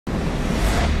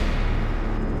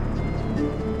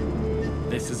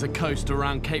This is a coast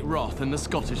around Cape Wrath in the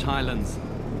Scottish Highlands,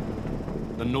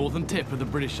 the northern tip of the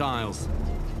British Isles.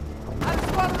 And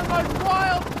it's one of the most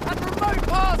wild and remote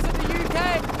parts of the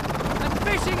UK. And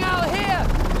fishing out here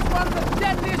is one of the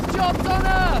deadliest jobs on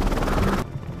Earth.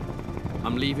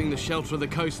 I'm leaving the shelter of the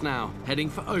coast now, heading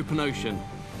for open ocean,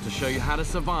 to show you how to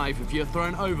survive if you're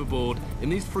thrown overboard in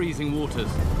these freezing waters.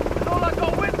 And all I've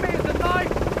got with me is a knife,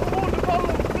 a water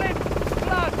bottle, flint,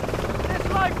 blood, and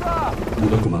this life raft.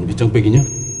 누가 그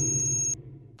망비장백이냐?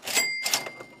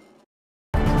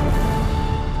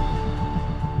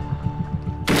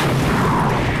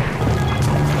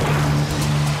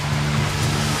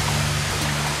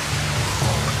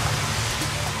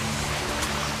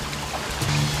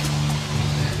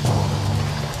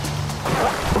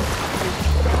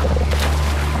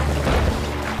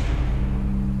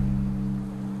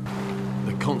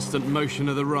 The constant motion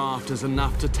of the raft is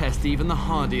enough to test even the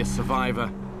hardiest survivor.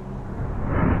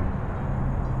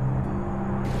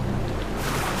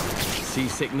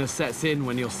 Seasickness sets in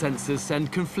when your senses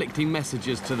send conflicting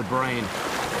messages to the brain.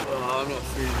 Oh, I'm not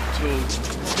feeling at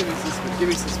all. Give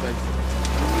me some space.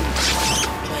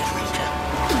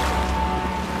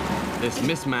 This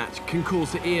mismatch can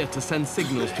cause the ear to send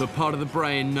signals to a part of the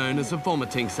brain known as a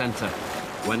vomiting center.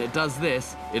 When it does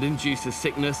this, it induces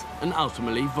sickness and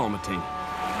ultimately vomiting.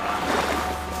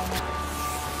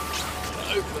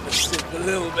 Open the zip a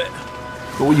little bit.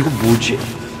 이거 뭐지?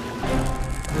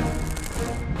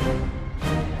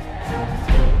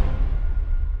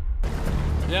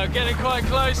 Yeah, getting quite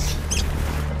close.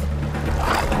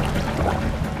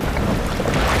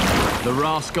 The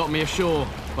raft's got me ashore,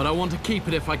 but I want to keep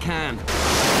it if I can.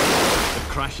 The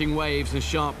crashing waves and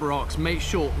sharp rocks make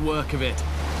short work of it.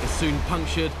 It's soon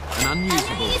punctured and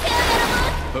unusable.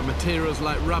 But materials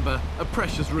like rubber are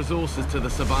precious resources to the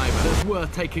survivor. It's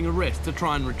worth taking a risk to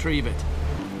try and retrieve it.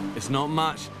 It's not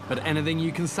much, but anything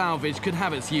you can salvage could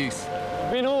have its use.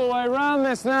 Been all the way around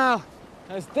this now.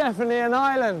 There's definitely an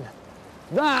island.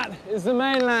 That is the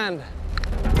mainland.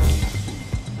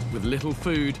 With little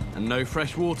food and no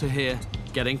fresh water here,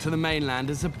 getting to the mainland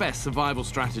is the best survival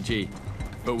strategy.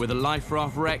 But with a life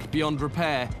raft wrecked beyond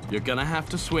repair, you're gonna have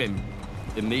to swim.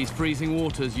 In these freezing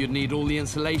waters, you'd need all the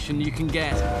insulation you can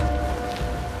get.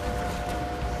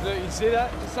 Look, you see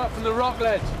that? It's up from the rock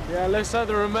ledge. Yeah, looks like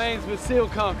the remains of a seal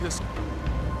carcass.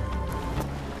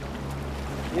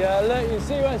 Yeah, look, you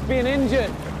see where it's been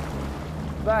injured.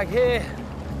 Back here.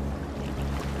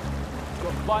 It's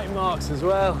got bite marks as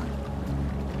well.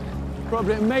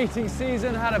 Probably at mating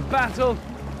season, had a battle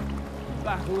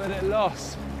that it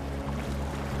lost.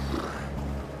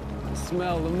 The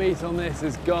smell, the meat on this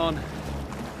is gone.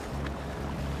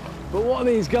 But what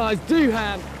these guys do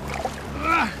have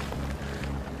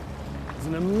is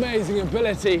an amazing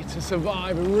ability to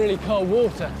survive in really cold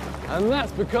water. And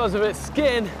that's because of its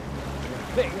skin, a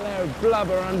thick layer of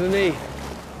blubber underneath.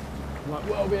 Might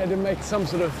well be able to make some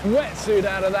sort of wetsuit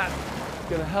out of that. It's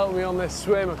gonna help me on this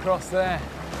swim across there.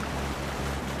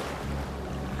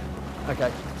 Okay,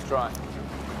 let's try.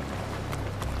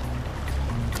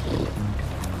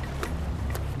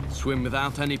 Swim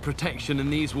without any protection in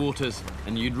these waters,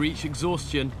 and you'd reach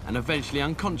exhaustion and eventually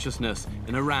unconsciousness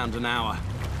in around an hour.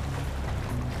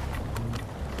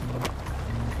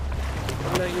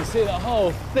 And then you see that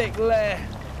whole thick layer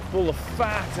full of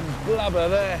fat and blubber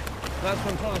there. That's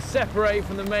what I'm trying to separate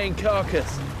from the main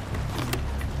carcass.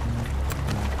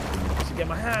 Just get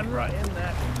my hand right in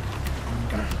there.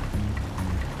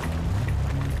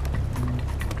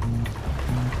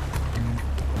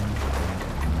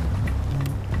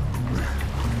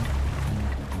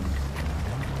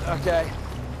 Okay,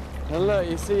 and look,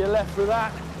 you see you're left with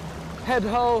that head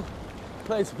hole,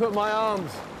 place to put my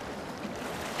arms.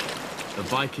 The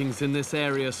Vikings in this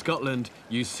area of Scotland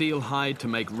use seal hide to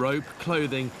make rope,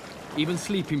 clothing, even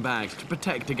sleeping bags to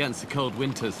protect against the cold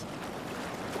winters.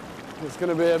 It's going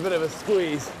to be a bit of a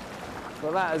squeeze,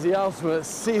 but that is the ultimate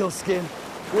sealskin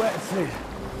wetsuit.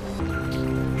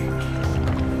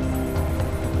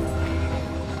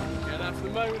 Get after the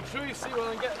moment of truth, see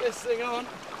when I get this thing on.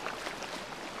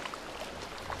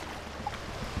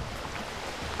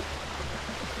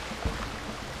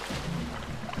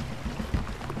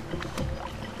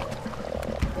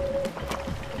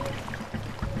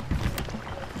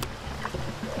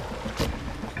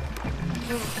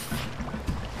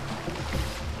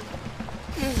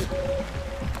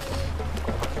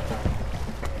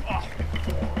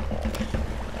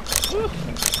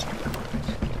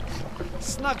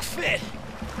 Snug fit.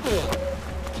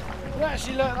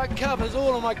 Actually, look, that covers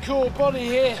all of my core body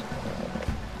here,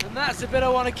 and that's the bit I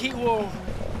want to keep warm.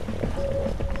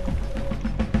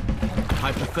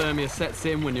 Hypothermia sets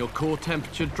in when your core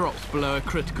temperature drops below a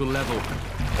critical level.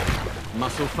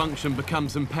 Muscle function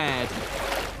becomes impaired,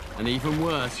 and even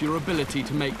worse, your ability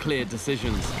to make clear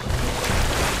decisions.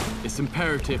 It's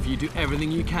imperative you do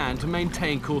everything you can to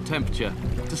maintain core temperature,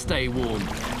 to stay warm.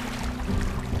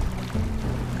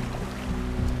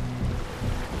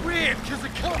 Weird, because the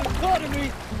cold part of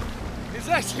me is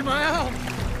actually my arm,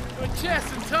 my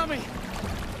chest and tummy.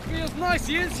 Feels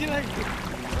nicely insulated.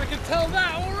 I can tell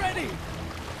that already.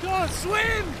 Go on,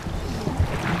 swim!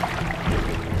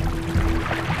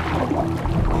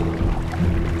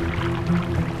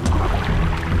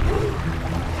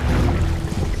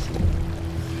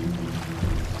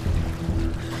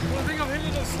 I think I've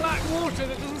hit a slack water.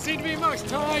 There doesn't seem to be much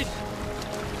tide.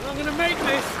 I'm going to make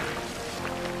this.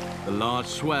 The large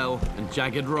swell and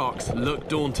jagged rocks look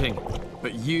daunting,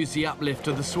 but use the uplift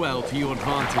of the swell to your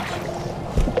advantage.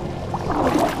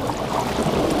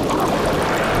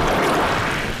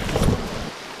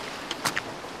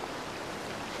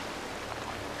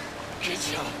 Good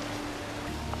job.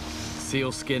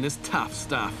 Seal skin is tough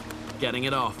stuff. Getting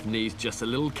it off needs just a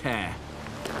little care.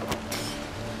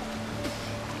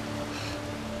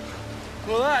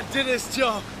 Well, that did its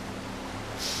job.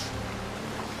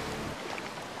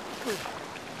 What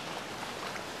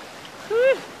do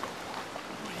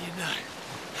you know?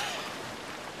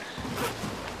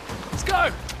 Let's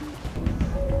go!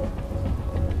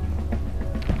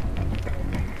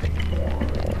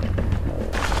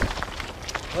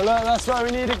 Well, look, that's where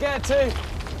we need to get to.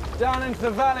 Down into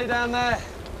the valley down there.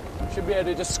 Should be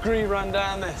able to just scree run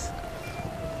down this.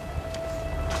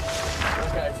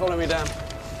 Okay, follow me down.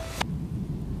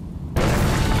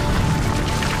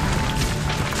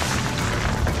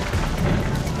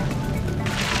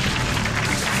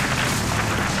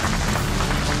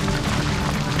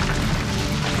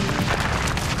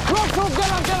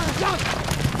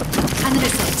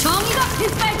 하늘에서 정의가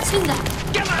빗발친다.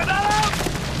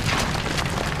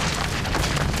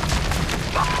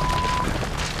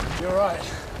 You're right.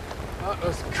 That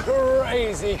was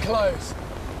crazy close.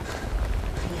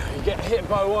 You know, you get hit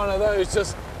by one of those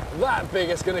just that big,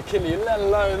 it's going to kill you, let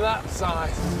alone that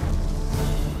size.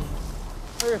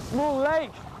 Look, a small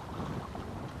lake.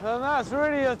 And that's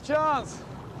really a chance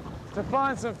to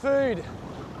find some food.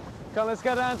 Come, let's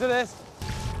go down to this.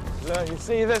 Look, you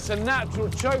see this, a natural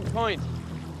choke point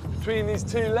between these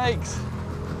two lakes.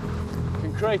 You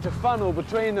can create a funnel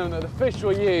between them that the fish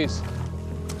will use.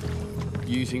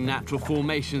 Using natural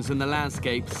formations in the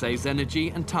landscape saves energy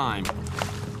and time.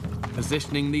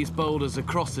 Positioning these boulders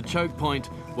across the choke point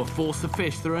will force the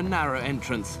fish through a narrow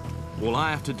entrance. All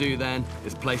I have to do then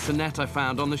is place a net I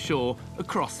found on the shore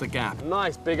across the gap.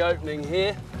 Nice big opening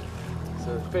here,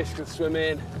 so the fish can swim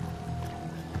in.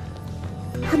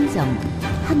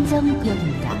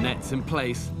 함정벽입니다. The net's in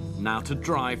place, now to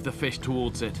drive the fish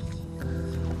towards it.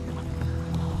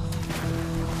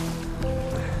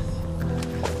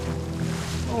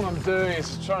 All I'm doing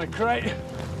is trying to create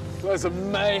loads of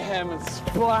mayhem and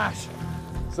splash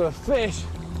so the fish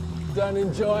don't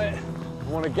enjoy it. I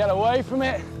want to get away from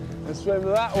it and swim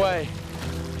that way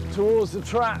towards the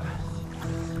trap.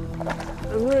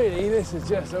 And really, this is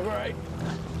just a very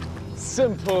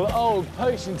simple old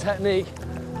poaching technique,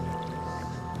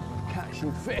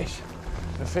 catching fish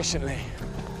efficiently.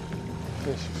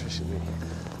 Fish efficiently.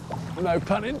 No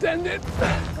pun intended.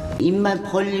 입만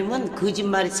벌리면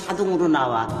거짓말이 자동으로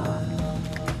나와.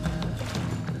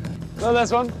 No,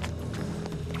 this one.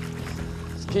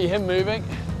 Just keep him moving.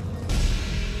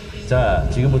 자,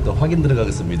 지금부터 확인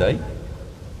들어가겠습니다.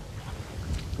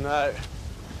 No.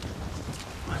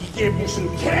 이게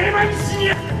무슨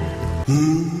개만신이야!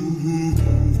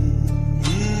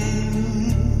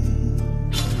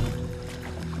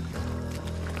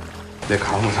 내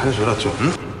가음을 살려줘라 좀.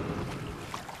 응?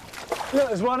 Look,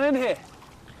 there's one in here.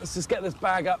 Let's just get this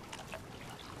bag up.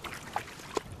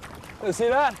 You see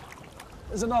that?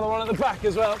 There's another one at the back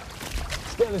as well.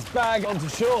 Let's get this bag onto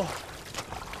shore.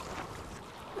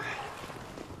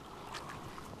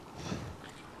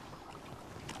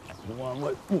 One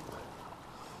with... Okay,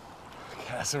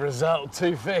 that's the result,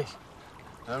 2 fish.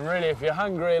 And really, if you're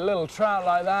hungry, a little trout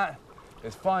like that,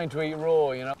 it's fine to eat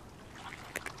raw, you know.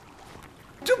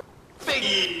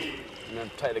 And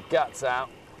then take the guts out.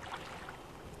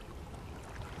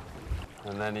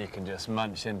 And then you can just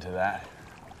munch into that.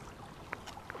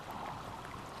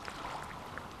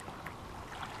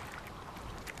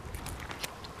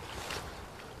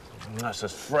 And that's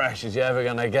as fresh as you're ever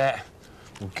gonna get.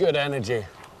 Good energy.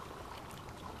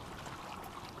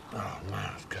 Oh man,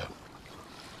 that's good.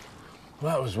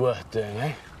 Well, that was worth doing,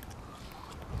 eh?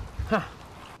 Huh.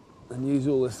 And use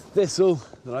all this thistle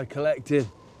that I collected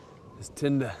This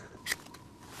tinder.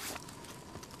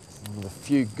 One of the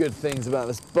few good things about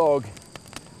this bog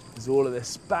is all of this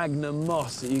sphagnum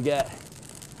moss that you get.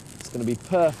 It's going to be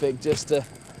perfect just to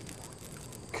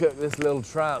cook this little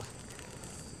trout.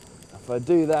 If I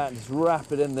do that, just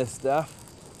wrap it in this stuff,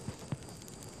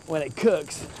 when it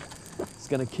cooks, it's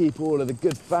going to keep all of the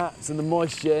good fats and the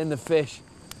moisture in the fish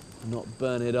and not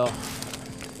burn it off.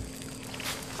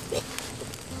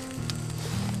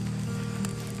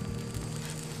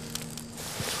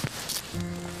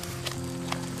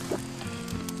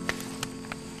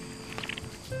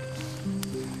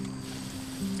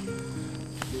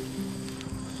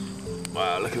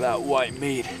 Wow, look at that white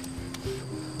meat.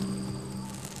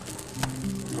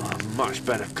 Oh, much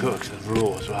better cooked than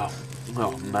raw as well.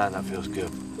 Oh man, that feels good.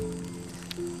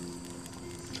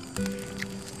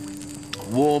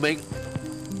 Warming,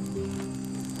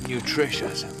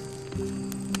 nutritious,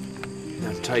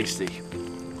 and tasty.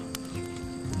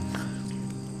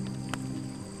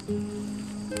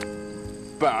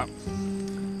 But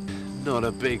not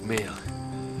a big meal.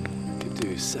 Could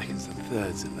do seconds and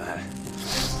thirds of that.